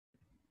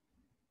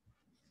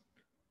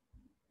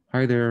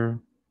Hi there.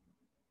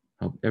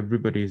 Hope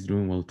everybody is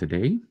doing well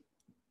today.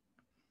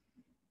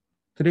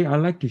 Today, I'd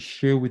like to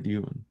share with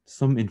you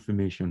some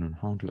information on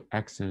how to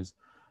access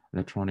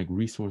electronic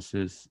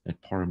resources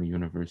at Parami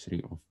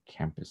University of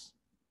campus.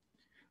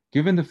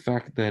 Given the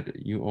fact that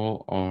you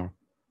all are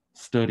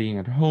studying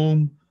at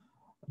home,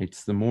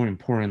 it's the more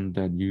important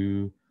that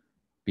you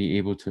be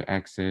able to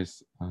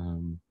access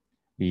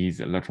these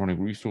electronic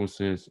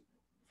resources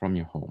from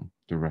your home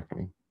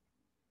directly.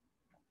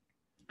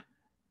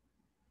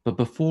 But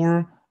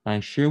before I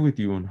share with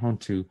you on how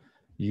to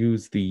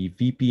use the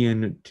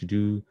VPN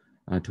to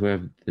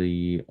have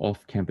the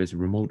off-campus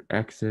remote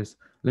access,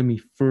 let me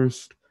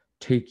first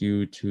take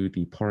you to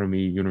the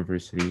Parami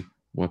University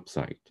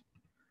website,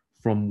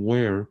 from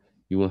where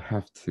you will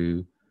have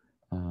to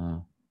uh,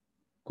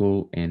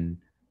 go and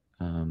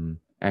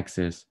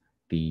access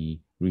the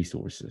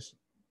resources.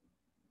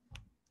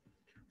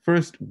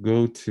 First,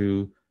 go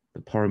to the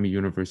Parami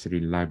University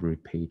Library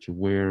page,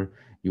 where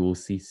you will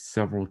see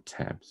several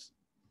tabs.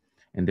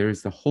 And there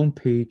is the home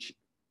page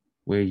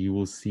where you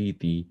will see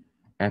the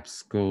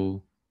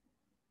EBSCO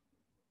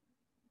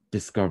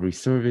Discovery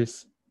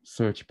Service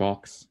search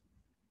box.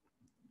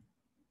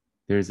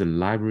 There's a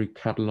library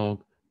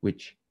catalog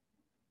which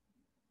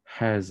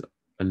has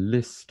a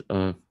list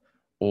of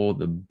all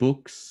the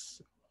books,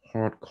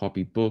 hard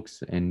copy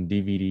books, and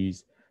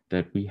DVDs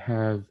that we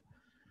have.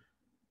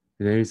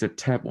 There is a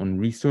tab on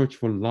Research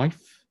for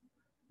Life.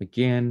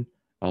 Again,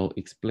 I'll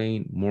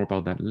explain more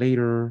about that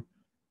later.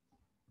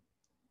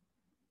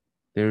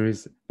 There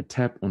is a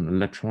tab on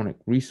Electronic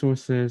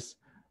Resources,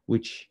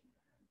 which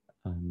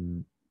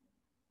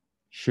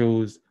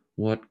shows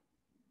what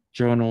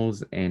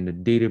journals and the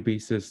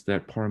databases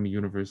that Parami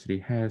University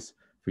has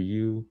for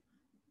you.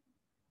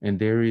 And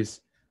there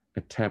is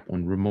a tab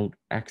on remote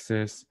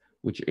access,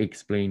 which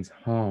explains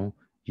how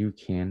you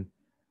can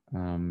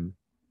um,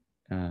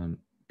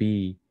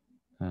 be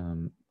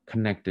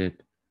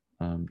connected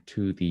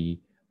to the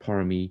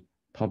Parami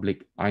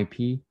public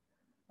IP.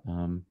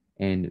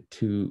 And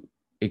to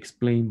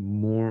explain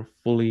more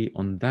fully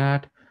on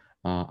that,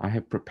 I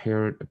have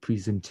prepared a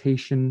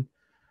presentation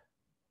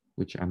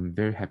which I'm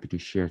very happy to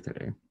share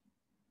today.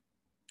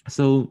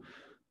 So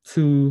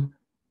to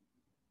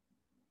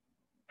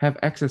have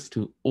access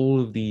to all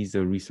of these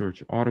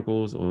research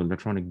articles or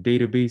electronic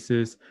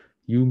databases,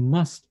 you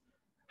must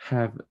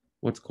have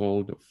what's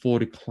called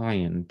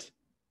FortiClient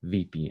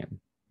VPN.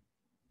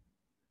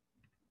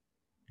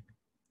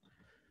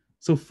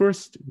 So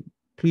first,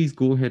 please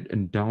go ahead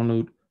and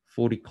download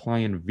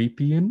FortiClient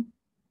VPN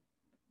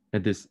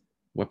at this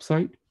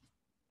website.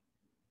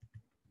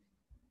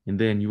 And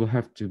then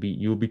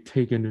you'll be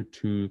taken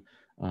to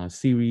a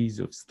series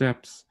of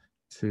steps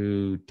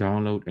to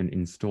download and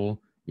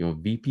install your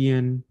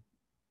VPN.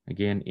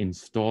 Again,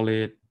 install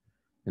it,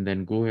 and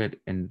then go ahead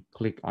and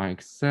click I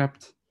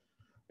accept.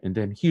 And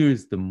then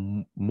here's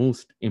the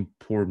most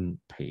important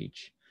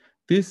page.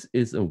 This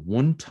is a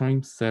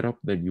one-time setup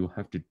that you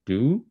have to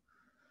do.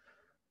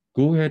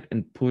 Go ahead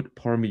and put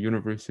Parami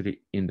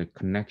University in the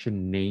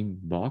connection name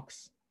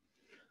box.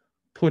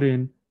 Put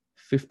in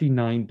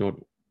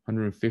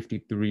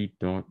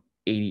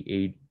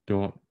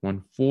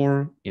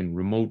 59.153.88.14 in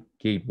remote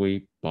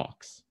gateway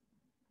box.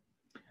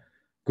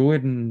 Go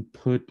ahead and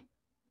put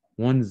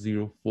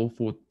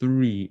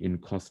 10443 in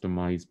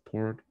customized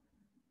port,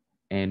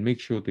 and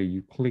make sure that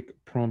you click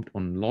prompt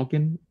on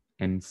login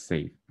and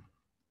save.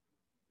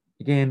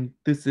 Again,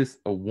 this is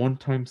a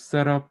one-time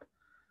setup.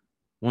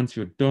 Once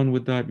you're done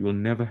with that, you'll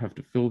never have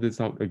to fill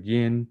this out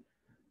again.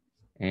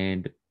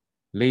 And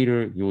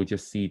later, you'll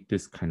just see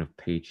this kind of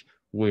page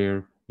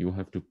where you'll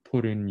have to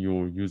put in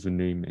your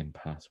username and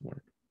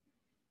password.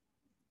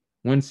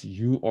 Once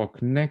you are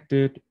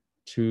connected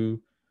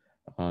to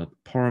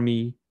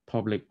Parami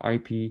public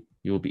IP,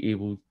 you'll be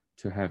able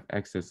to have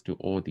access to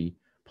all the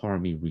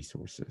Parami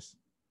resources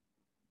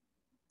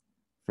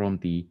from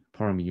the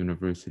Parami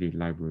University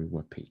Library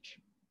webpage.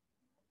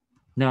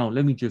 Now,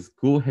 let me just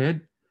go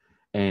ahead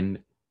and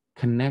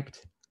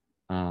connect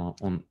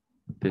on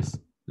this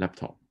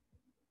laptop.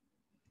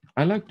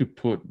 I like to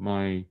put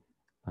my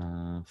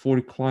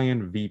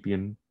FortiClient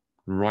VPN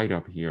right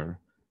up here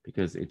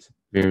because it's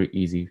very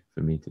easy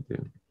for me to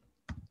do.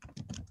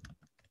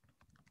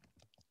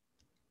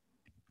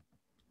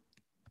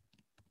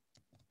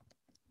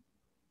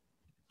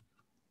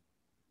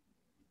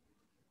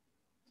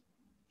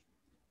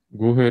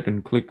 Go ahead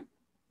and click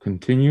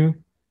continue.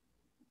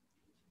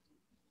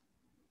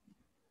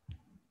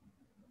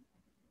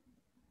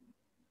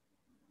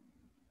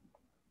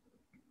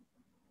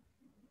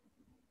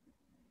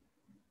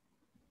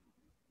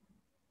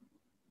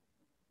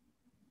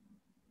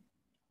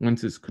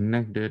 Once it's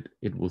connected,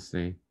 it will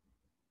say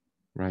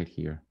right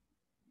here.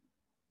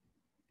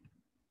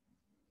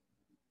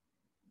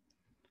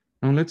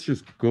 Now let's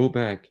just go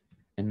back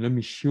and let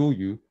me show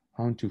you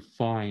how to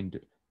find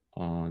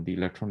the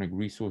electronic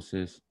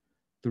resources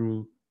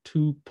through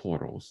two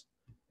portals.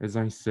 As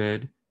I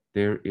said,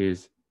 there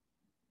is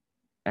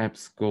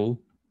EBSCO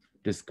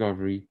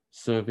Discovery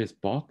Service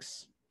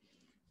Box,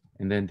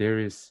 and then there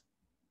is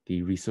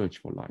the Research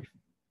for Life.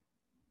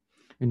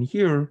 And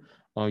here,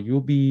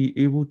 you'll be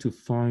able to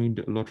find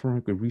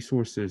electronic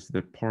resources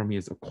that Parami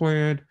has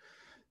acquired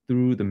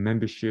through the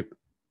membership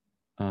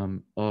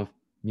of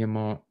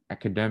Myanmar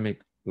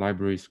Academic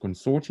Libraries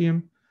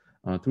Consortium,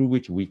 through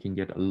which we can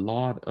get a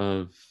lot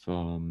of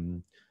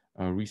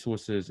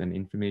resources and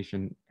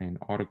information and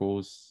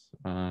articles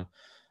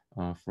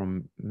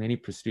from many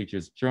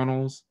prestigious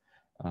journals.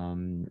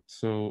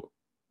 So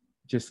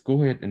just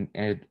go ahead and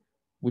add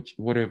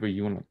whatever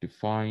you want to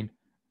find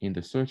in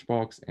the search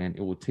box, and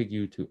it will take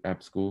you to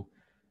EBSCO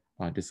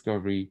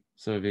Discovery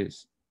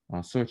Service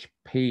search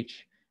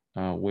page,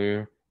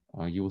 where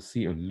you will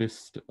see a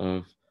list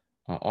of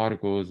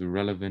articles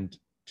relevant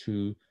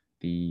to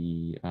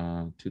the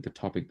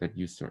topic that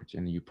you search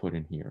and you put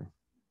in here.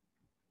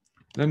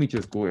 Let me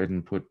just go ahead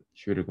and put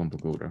Shwedagon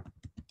Pagoda,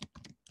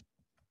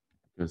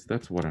 because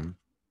that's what I'm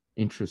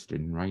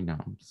interested in right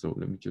now. So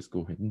let me just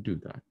go ahead and do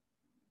that.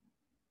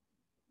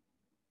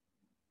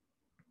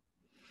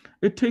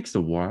 It takes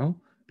a while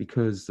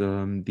because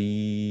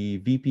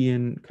the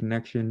VPN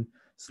connection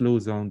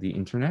slows down the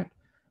internet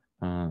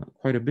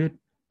quite a bit,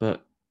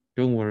 but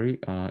don't worry,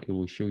 it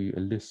will show you a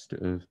list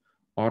of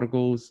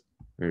articles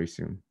very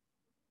soon.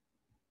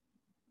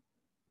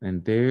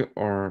 And there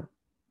are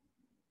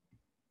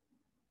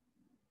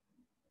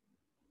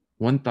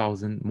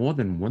more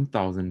than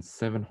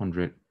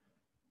 1,700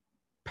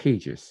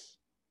 pages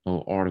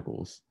or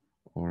articles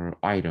or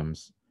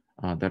items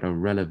that are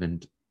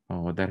relevant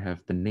or that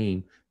have the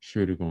name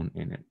Shwedagon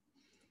in it.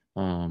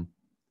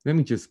 Let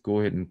me just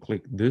go ahead and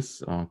click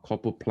this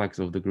Copperplex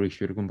of the Great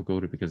Shwedagon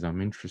Pagoda because I'm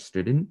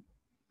interested in.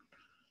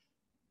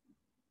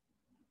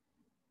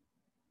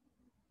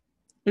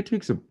 It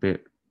takes a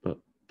bit, but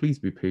please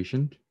be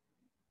patient.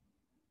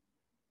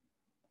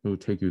 It will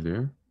take you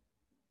there.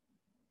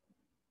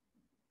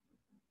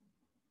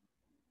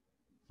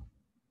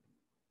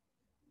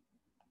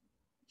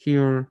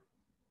 Here,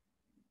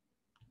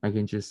 I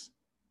can just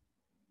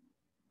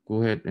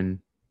go ahead and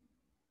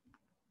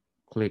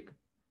click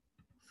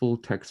Full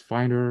Text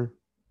Finder.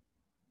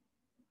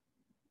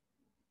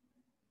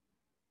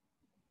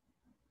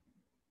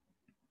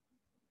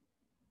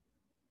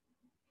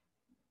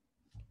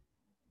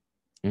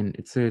 And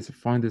it says,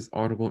 find this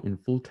article in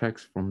full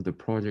text from the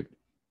project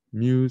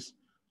Muse.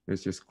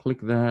 Let's just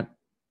click that.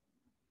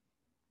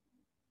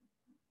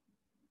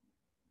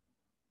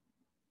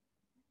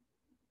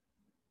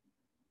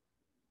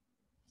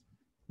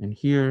 And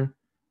here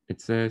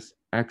it says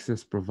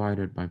access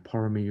provided by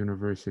Parami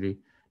University.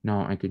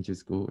 Now I can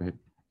just go ahead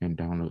and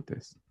download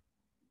this.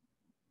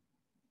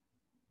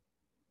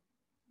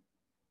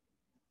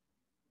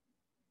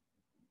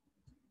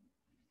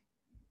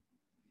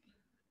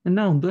 And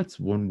now that's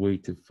one way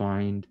to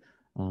find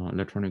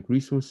electronic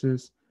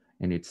resources,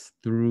 and it's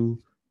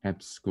through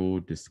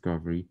EBSCO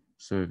Discovery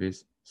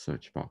Service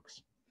search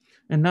box.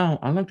 And now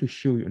I'd like to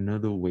show you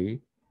another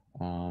way,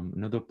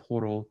 another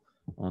portal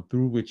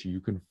through which you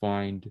can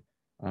find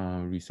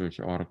research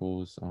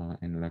articles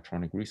and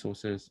electronic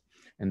resources,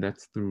 and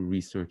that's through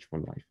Research for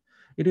Life.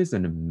 It is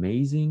an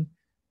amazing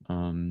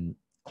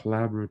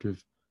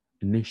collaborative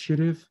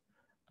initiative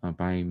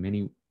by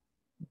many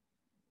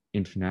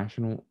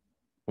international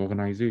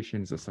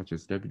organizations such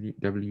as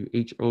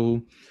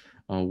WHO,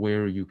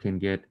 where you can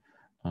get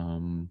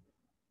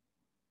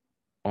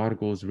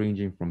articles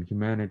ranging from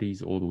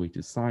humanities all the way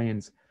to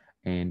science,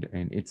 and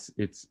it's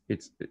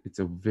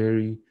a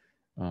very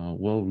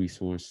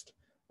well-resourced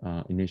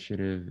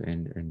initiative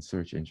and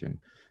search engine.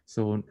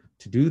 So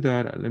to do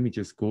that, let me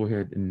just go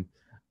ahead and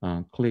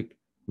click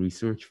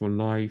Research for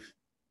Life.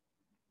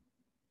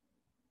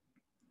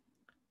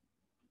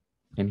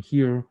 And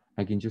here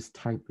I can just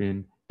type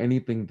in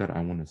anything that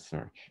I want to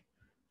search.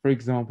 For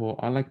example,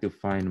 I like to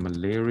find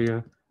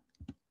malaria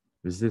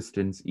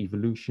resistance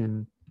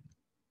evolution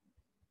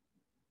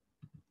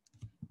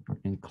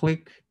and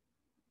click.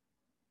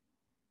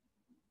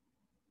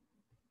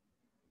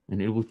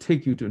 And it will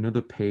take you to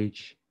another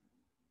page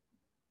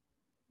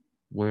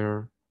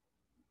where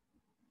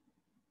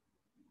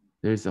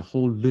there's a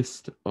whole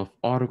list of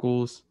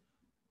articles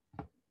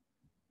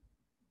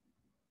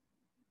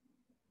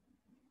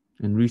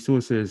and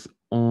resources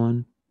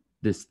on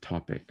this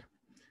topic.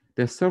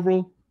 There's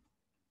several,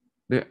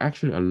 there are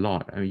actually a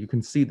lot. I mean, you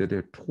can see that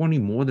there are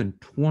more than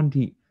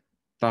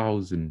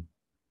 20,000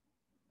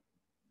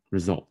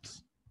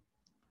 results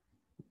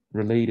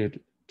related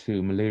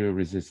to malaria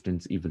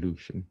resistance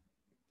evolution.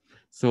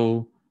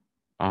 So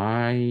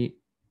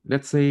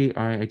let's say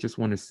I just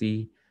want to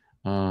see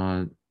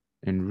and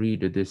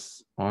read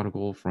this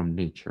article from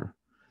Nature.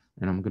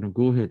 And I'm going to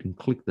go ahead and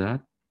click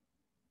that.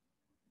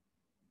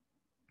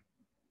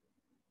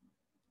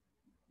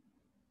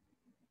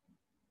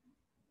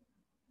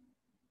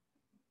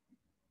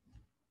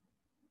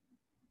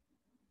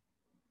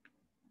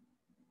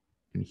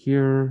 And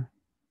here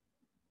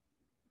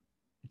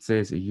it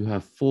says you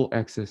have full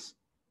access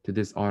to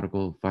this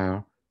article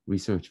via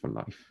Research for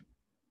Life.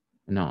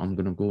 And now I'm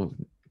going to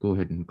go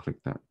ahead and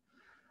click that.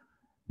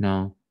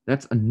 Now,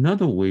 that's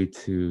another way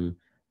to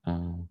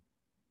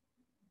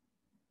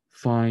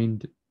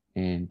find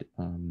and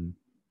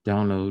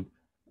download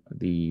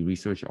the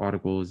research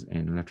articles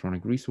and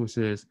electronic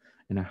resources.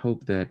 And I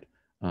hope that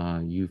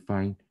you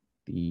find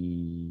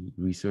the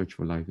Research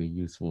for Life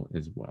useful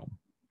as well.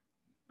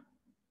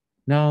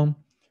 Now,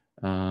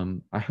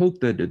 I hope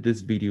that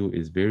this video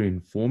is very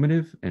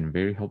informative and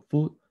very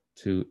helpful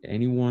to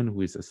anyone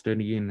who is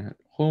studying at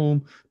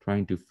home,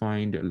 trying to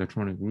find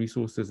electronic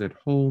resources at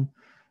home.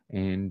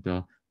 And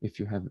if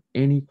you have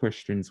any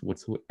questions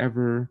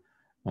whatsoever,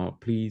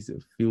 please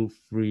feel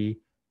free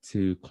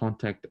to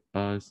contact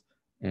us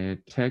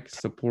at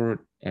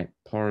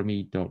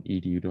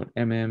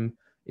techsupport@parami.edu.mm.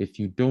 If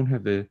you don't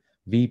have a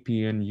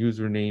VPN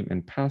username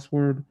and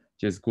password,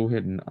 just go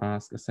ahead and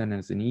send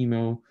us an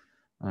email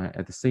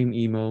at the same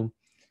email.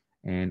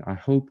 And I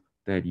hope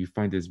that you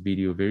find this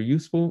video very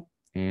useful,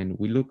 and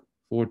we look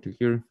forward to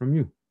hearing from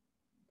you.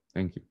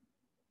 Thank you.